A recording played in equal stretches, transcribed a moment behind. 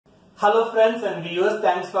Hello friends and viewers,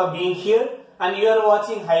 thanks for being here and you are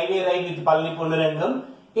watching Highway Ride with Palani Ponnurangam.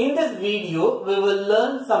 In this video, we will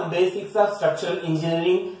learn some basics of structural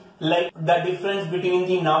engineering like the difference between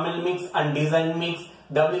the nominal mix and design mix,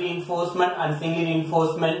 doubly reinforcement and single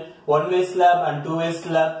reinforcement, one-way slab and two-way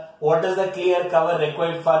slab, what is the clear cover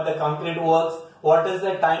required for the concrete works, what is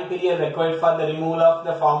the time period required for the removal of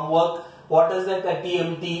the formwork, what is the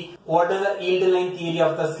TMT, what is the yield line theory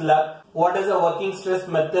of the slab, what is the working stress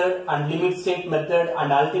method and limit state method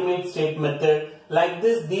and ultimate state method. Like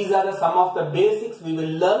this, these are some of the basics we will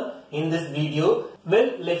learn in this video.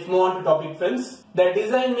 Well, let's move on to topic friends. The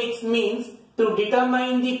design mix means to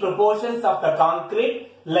determine the proportions of the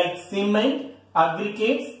concrete like cement,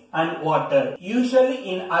 aggregates and water. Usually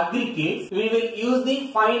in aggregates, we will use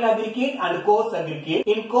the fine aggregate and coarse aggregate.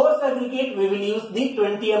 In coarse aggregate, we will use the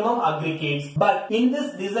 20 mm aggregates. But in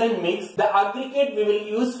this design mix, the aggregate we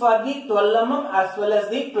will use for the 12 mm as well as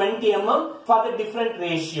the 20 mm for the different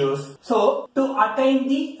ratios. So, to attain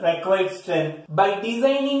the required strength, by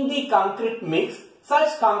designing the concrete mix,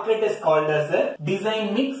 such concrete is called as a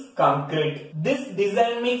design mix concrete. This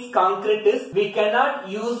design mix concrete is we cannot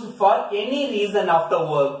use for any reason of the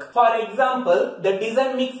work. For example, the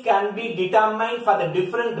design mix can be determined for the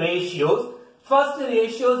different ratios. First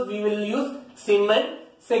ratios we will use cement,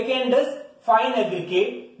 second is fine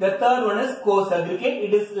aggregate, the third one is coarse aggregate.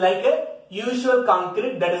 It is like a usual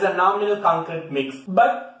concrete, that is a nominal concrete mix.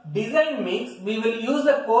 But design mix we will use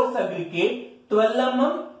a coarse aggregate 12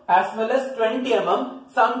 mm as well as 20 mm.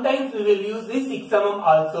 Sometimes we will use the 6 mm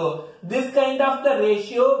also. This kind of the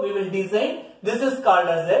ratio we will design. This is called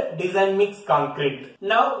as a design mix concrete.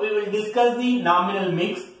 Now we will discuss the nominal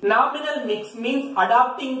mix. Nominal mix means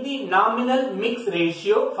adopting the nominal mix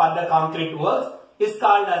ratio for the concrete works is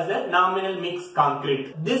called as a nominal mix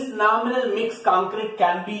concrete. This nominal mix concrete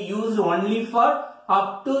can be used only for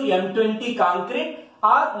up to M20 concrete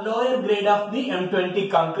or lower grade of the M20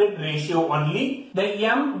 concrete ratio only. The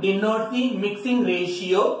M denotes the mixing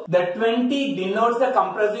ratio. The 20 denotes the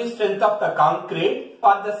compressive strength of the concrete.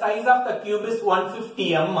 For the size of the cube is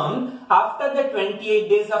 150 mm. After the 28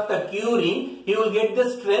 days of the curing, you will get the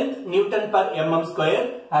strength Newton per mm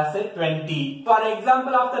square as a 20. For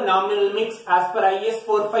example of the nominal mix as per IS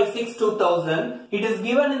 456-2000, it is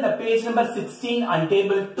given in the page number 16 and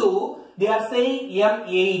table 2. They are saying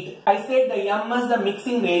M8. I said the M is the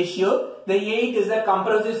mixing ratio. The 8 is the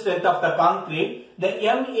compressive strength of the concrete. The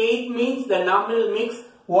M8 means the nominal mix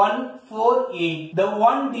 148. The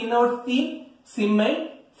 1 denotes the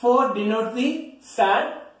cement, 4 denotes the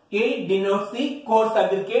sand, 8 denotes the coarse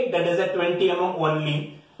aggregate, that is a 20 mm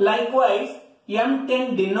only. Likewise,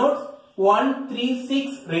 M10 denotes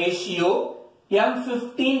 136 ratio.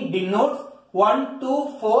 M15 denotes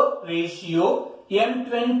 1:4 ratio.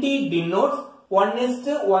 M20 denotes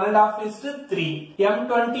 1:1.5:3.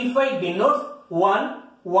 M25 denotes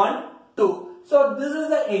 1:1:2. So this is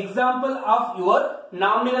the example of your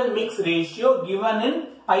nominal mix ratio given in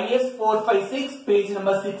IS 456 page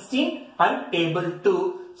number 16 and table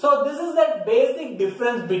 2. So this is the basic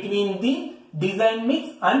difference between the design mix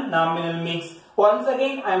and nominal mix. Once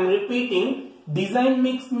again I am repeating, design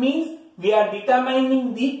mix means we are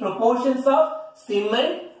determining the proportions of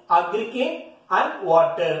cement, aggregate and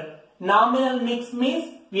water. Nominal mix means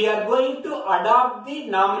we are going to adopt the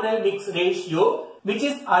nominal mix ratio which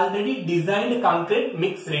is already designed concrete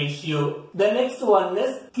mix ratio. The next one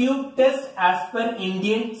is cube test as per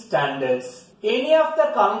Indian standards. Any of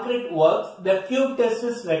the concrete works, the cube test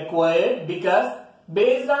is required because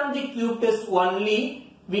based on the cube test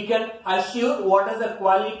only we can assure what is the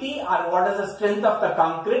quality or what is the strength of the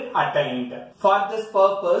concrete attained. For this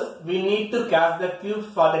purpose, we need to cast the cubes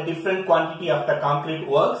for the different quantity of the concrete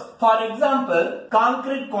works. For example,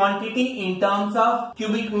 concrete quantity in terms of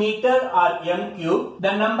cubic meter or m cube,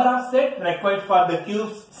 the number of set required for the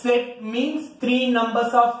cubes. Set means 3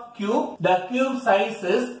 numbers of cube. The cube size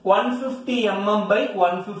is 150 mm by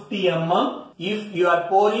 150 mm. If you are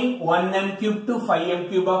pouring 1 m cube to 5 m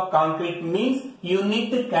cube of concrete means you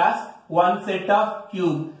need to cast one set of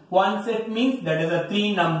cube. One set means that is a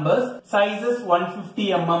 3 numbers. Size is 150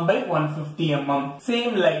 mm by 150 mm.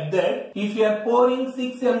 Same like that. If you are pouring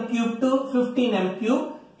 6 m cube to 15 m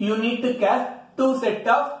cube, you need to cast 2 set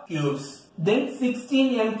of cubes. Then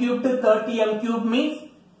 16 m cube to 30 m cube means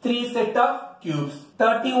 3 set of cubes.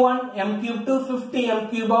 31 m cube to 50 m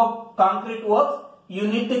cube of concrete works, you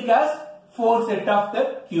need to cast 4 set of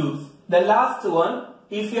the cubes. The last one,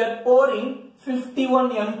 if you are pouring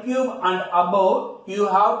 51 m cube and above, you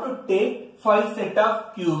have to take 5 set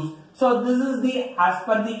of cubes. So this is the, as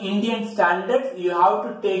per the Indian standards, you have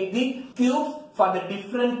to take the cubes for the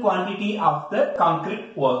different quantity of the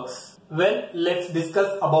concrete works. Well, let's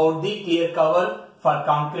discuss about the clear cover for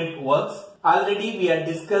concrete works. Already we had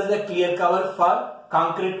discussed the clear cover for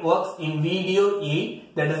concrete works in video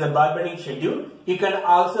 8, that is a bar bedding schedule. You can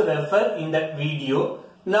also refer in that video.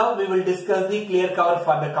 Now we will discuss the clear cover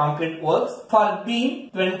for the concrete works. For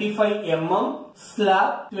beam 25 mm,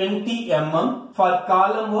 slab 20 mm, for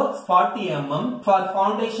column works 40 mm, for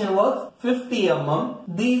foundation works 50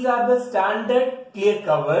 mm. These are the standard clear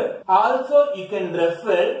cover. Also you can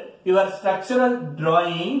refer your structural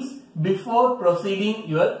drawings before proceeding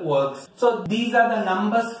your works. So these are the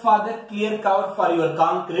numbers for the clear cover for your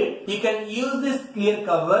concrete. You can use this clear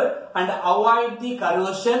cover and avoid the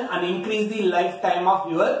corrosion and increase the lifetime of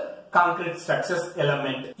your concrete structures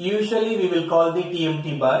element. Usually we will call the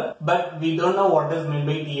TMT bar, but we don't know what is meant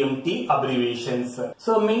by TMT abbreviations.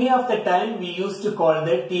 So many of the time we used to call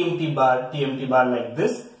the TMT bar like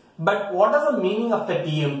this. But what is the meaning of the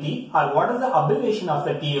TMT, or what is the abbreviation of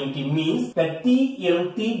the TMT means that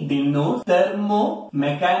TMT denotes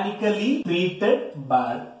thermo-mechanically treated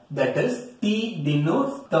bar. That is, T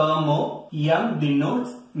denotes thermo, M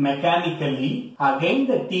denotes mechanically, again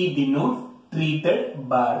the T denotes treated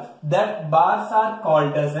bar. That bars are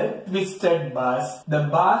called as a twisted bars. The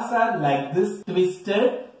bars are like this,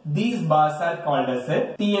 twisted. These bars are called as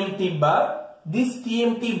a TMT bar. This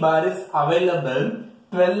TMT bar is available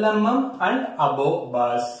 12 mm and above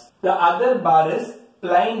bars. The other bar is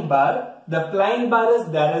plain bar. The plain bar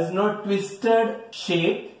is there is no twisted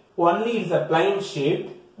shape, only it's a plain shape.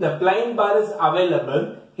 The plain bar is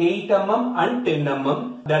available 8 mm and 10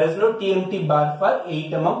 mm. There is no TMT bar for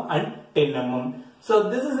 8 mm and 10 mm. So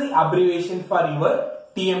this is the abbreviation for your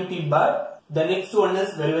TMT bar. The next one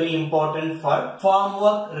is very important for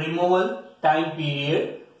formwork removal time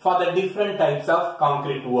period for the different types of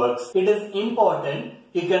concrete works. It is important.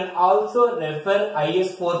 You can also refer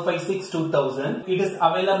IS 456-2000. It is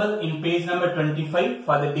available in page number 25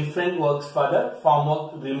 for the different works for the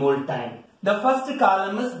formwork removal time. The first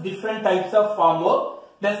column is different types of formwork.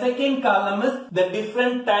 The second column is the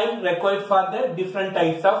different time required for the different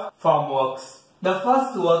types of formworks. The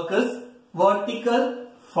first work is vertical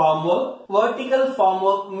formwork. Vertical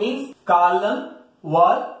formwork means column,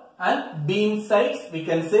 wall and beam sides. We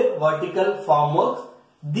can say vertical formworks.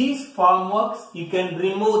 These formworks you can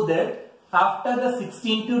remove that after the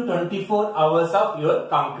 16 to 24 hours of your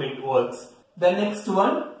concrete works. The next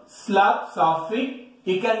one, slab soffit.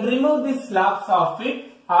 You can remove this slab soffit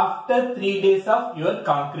after 3 days of your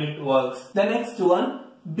concrete works. The next one,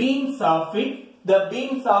 beam soffit. The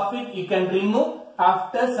beam soffit you can remove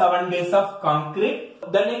after 7 days of concrete.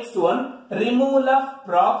 The next one, removal of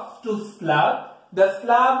props to slab. The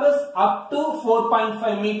slab is up to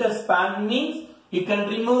 4.5 meter span means you can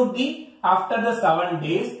remove the after the 7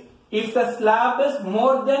 days. If the slab is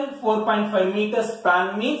more than 4.5 meters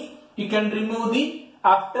span means you can remove the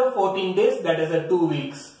after 14 days, that is a 2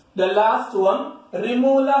 weeks. The last one,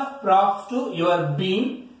 removal of props to your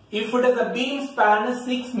beam. If it is a beam span is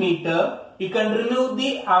 6 meter, you can remove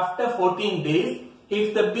the after 14 days.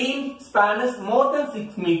 If the beam span is more than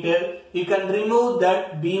 6 meter, you can remove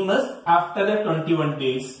that beam after the 21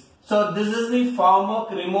 days. So this is the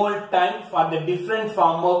formwork removal time for the different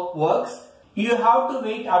formwork works. You have to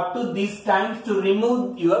wait up to these times to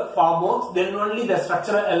remove your formworks, then only the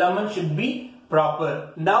structural element should be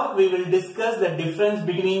proper. Now we will discuss the difference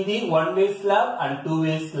between the one-way slab and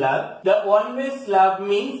two-way slab. The one-way slab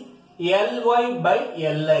means Ly by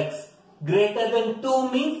Lx. Greater than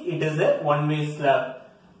 2 means it is a one-way slab.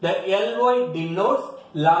 The Ly denotes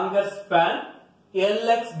longer span,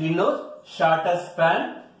 Lx denotes shorter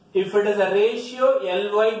span. If it is a ratio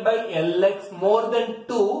Ly by Lx more than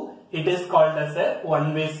 2, it is called as a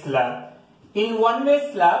one-way slab. In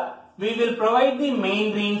one-way slab, we will provide the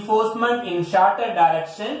main reinforcement in shorter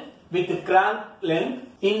direction with crank length.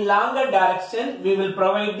 In longer direction, we will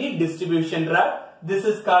provide the distribution rod. This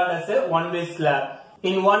is called as a one-way slab.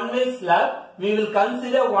 In one-way slab, we will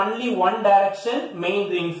consider only one direction main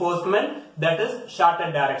reinforcement, that is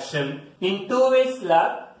shorter direction. In two-way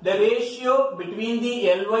slab, the ratio between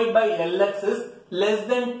the Ly by Lx is less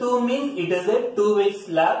than 2 means it is a two-way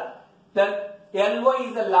slab. The Ly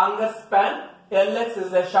is a longer span, Lx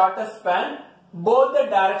is a shorter span. Both the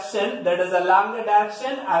direction, that is a longer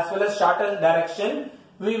direction as well as shorter direction,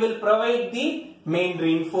 we will provide the main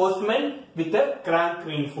reinforcement with the crank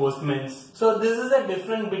reinforcements. So this is the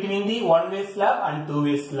difference between the one-way slab and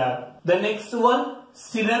two-way slab. The next one,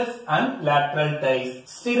 stirrups and lateral ties.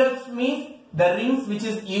 Stirrups means the rings which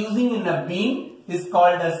is using in a beam is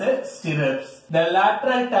called as a stirrups. The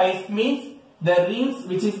lateral ties means the rings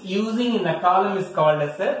which is using in a column is called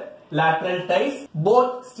as a lateral ties.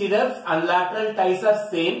 Both stirrups and lateral ties are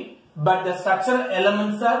same, but the structural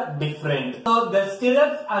elements are different. So the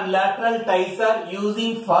stirrups and lateral ties are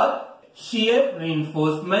using for shear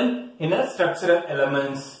reinforcement in a structural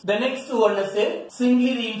elements. The next one is a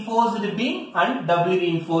singly reinforced beam and doubly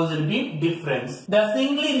reinforced beam difference. The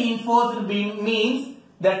singly reinforced beam means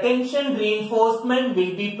the tension reinforcement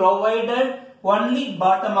will be provided only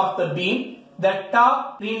bottom of the beam. The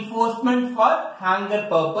top reinforcement for hanger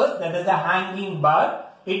purpose, that is a hanging bar,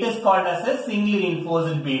 it is called as a singly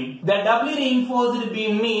reinforced beam. The doubly reinforced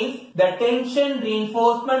beam means the tension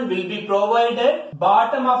reinforcement will be provided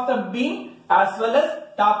bottom of the beam as well as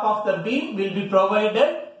top of the beam will be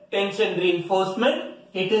provided tension reinforcement.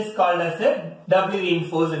 It is called as a doubly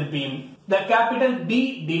reinforced beam. The capital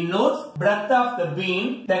B denotes breadth of the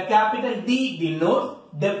beam. The capital D denotes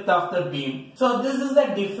depth of the beam. So this is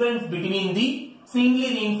the difference between the singly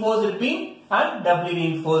reinforced beam and doubly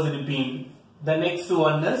reinforced beam. The next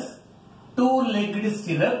one is two-legged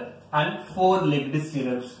stirrup and four-legged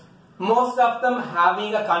stirrups. Most of them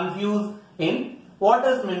having a confuse in what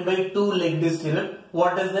is meant by two-legged stirrup,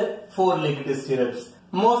 what is the four-legged stirrups.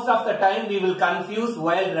 Most of the time we will confuse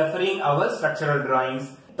while referring our structural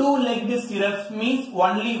drawings. Two-legged stirrups means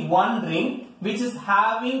only one ring which is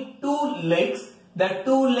having two legs. The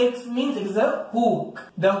two legs means it is a hook.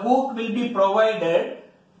 The hook will be provided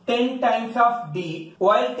 10 times of D.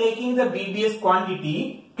 While taking the BBS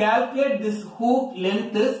quantity, calculate this hook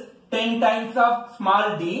length is 10 times of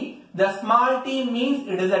small d. The small t means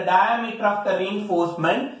it is a diameter of the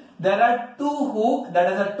reinforcement. There are two hook,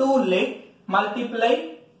 that is a two leg,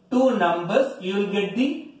 multiply two numbers, you will get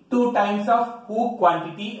the 2 times of hook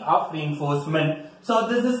quantity of reinforcement. So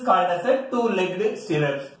this is called as a two-legged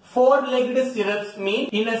stirrups. Four-legged stirrups mean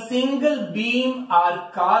in a single beam or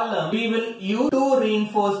column we will use two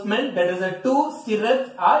reinforcement, that is a two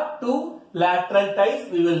stirrups or two lateral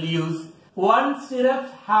ties we will use. One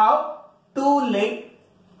stirrups have two legs,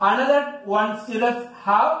 another one stirrups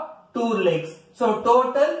have two legs. So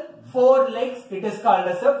total 4 legs, it is called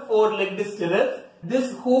as a four-legged stirrups.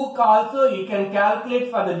 This hook also you can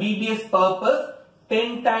calculate for the BBS purpose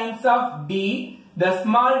 10 times of D. The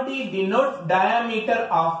small t denotes diameter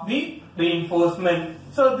of the reinforcement.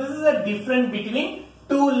 So this is a difference between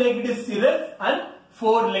two-legged stirrups and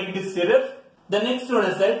four-legged stirrups. The next one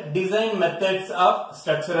is the design methods of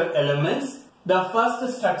structural elements. The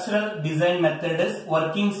first structural design method is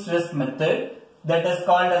working stress method, that is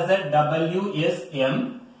called as a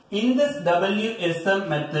WSM. In this WSM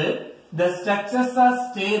method, the structures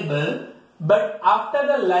are stable, but after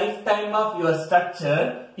the lifetime of your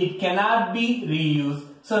structure, it cannot be reused.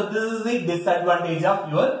 So this is the disadvantage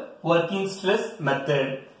of your working stress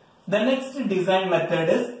method. The next design method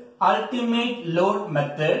is ultimate load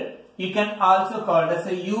method. You can also call it as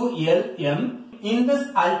a ULM. In this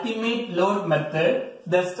ultimate load method,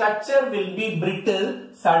 the structure will be brittle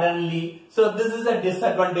suddenly. So this is a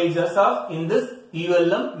disadvantage of in this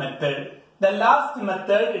ULM method. The last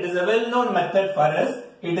method, it is a well-known method for us.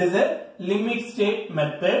 It is a limit state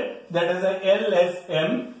method, that is a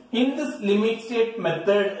LSM. In this limit state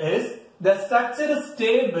method is the structure is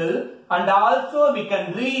stable and also we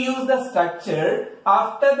can reuse the structure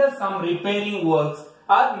after some repairing works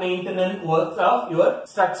or maintenance works of your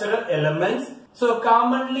structural elements. So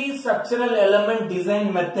commonly structural element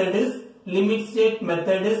design method is limit state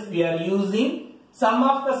method is we are using. Some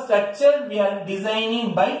of the structure we are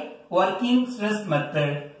designing by working stress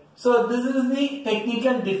method. So this is the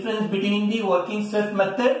technical difference between the working stress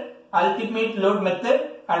method, ultimate load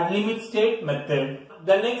method and limit state method.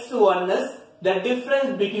 The next one is the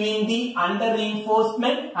difference between the under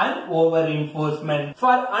reinforcement and over reinforcement.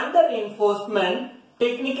 For under reinforcement,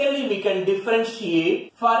 technically we can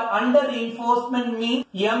differentiate. For under reinforcement means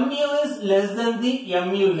MU is less than the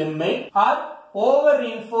MU limit, or over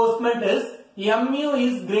reinforcement is MU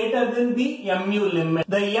is greater than the MU limit.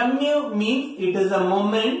 The MU means it is a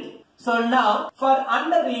moment. So now for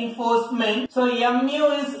under reinforcement, so MU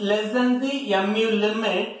is less than the MU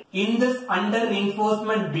limit. In this under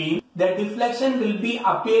reinforcement beam, the deflection will be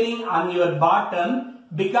appearing on your bottom.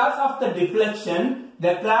 Because of the deflection,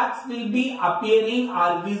 the cracks will be appearing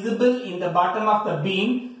or visible in the bottom of the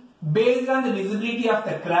beam. Based on the visibility of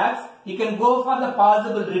the cracks, you can go for the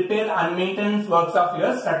possible repair and maintenance works of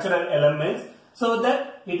your structural elements, so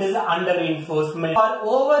that it is under reinforcement. For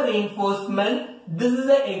over reinforcement, this is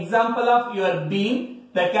an example of your beam.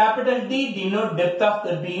 The capital D denote depth of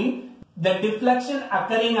the beam. The deflection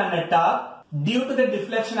occurring on the top, due to the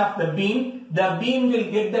deflection of the beam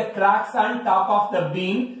will get the cracks on top of the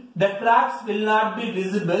beam. The cracks will not be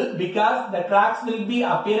visible because the cracks will be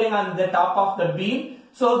appearing on the top of the beam.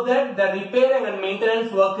 so that the repair and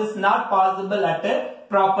maintenance work is not possible at a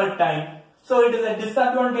proper time. So it is a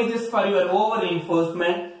disadvantages for your over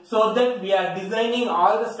reinforcement, so that we are designing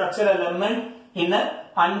all the structural element in a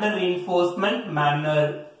under reinforcement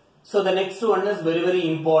manner. So the next one is very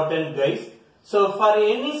important, guys. So for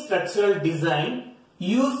any structural design,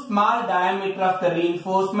 use small diameter of the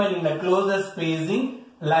reinforcement in the closest spacing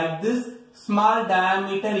like this. Small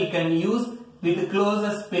diameter you can use with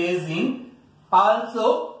closest spacing.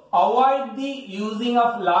 Also avoid the using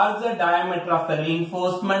of larger diameter of the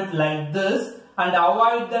reinforcement like this and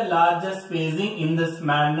avoid the larger spacing in this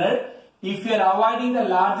manner. If you are avoiding the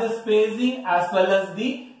larger spacing as well as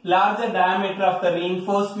the larger diameter of the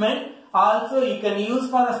reinforcement, also you can use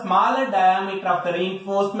for a smaller diameter of the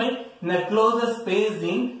reinforcement in a closer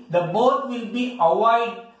spacing. The both will be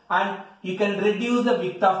avoided and you can reduce the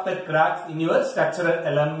width of the cracks in your structural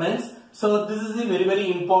elements. So this is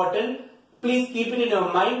very important. Please keep it in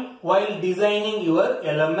your mind while designing your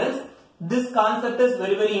elements. This concept is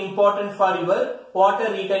very important for your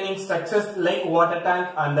water retaining structures like water tank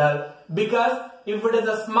and all, because if it is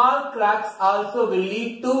a small cracks also will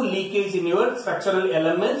lead to leakage in your structural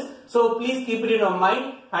elements. So please keep it in your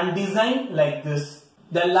mind and design like this.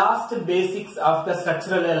 The last basics of the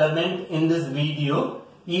structural element in this video,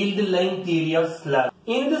 yield line theory of slab.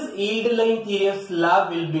 In this yield line theory of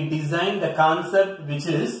slab will be designed the concept which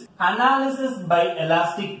is analysis by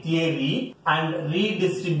elastic theory and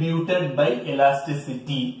redistributed by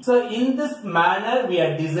elasticity. So in this manner we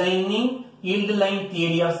are designing yield line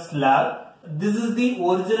theory of slab. This is the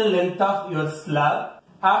original length of your slab.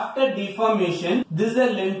 After deformation, this is the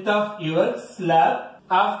length of your slab.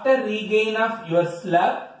 After regain of your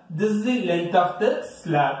slab, this is the length of the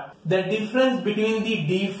slab. The difference between the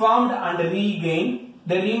deformed and regain,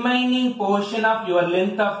 the remaining portion of your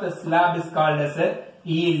length of the slab is called as a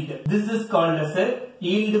yield. This is called as a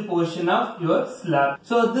yield portion of your slab.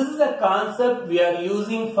 So this is a concept we are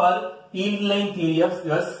using for yield line theory of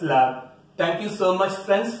your slab. Thank you so much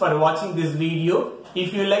friends for watching this video.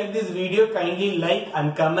 If you like this video, kindly like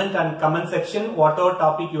and comment section whatever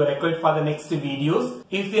topic you require for the next videos.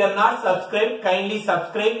 If you are not subscribed, kindly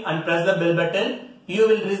subscribe and press the bell button. You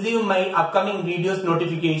will receive my upcoming videos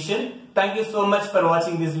notification. Thank you so much for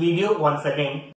watching this video once again.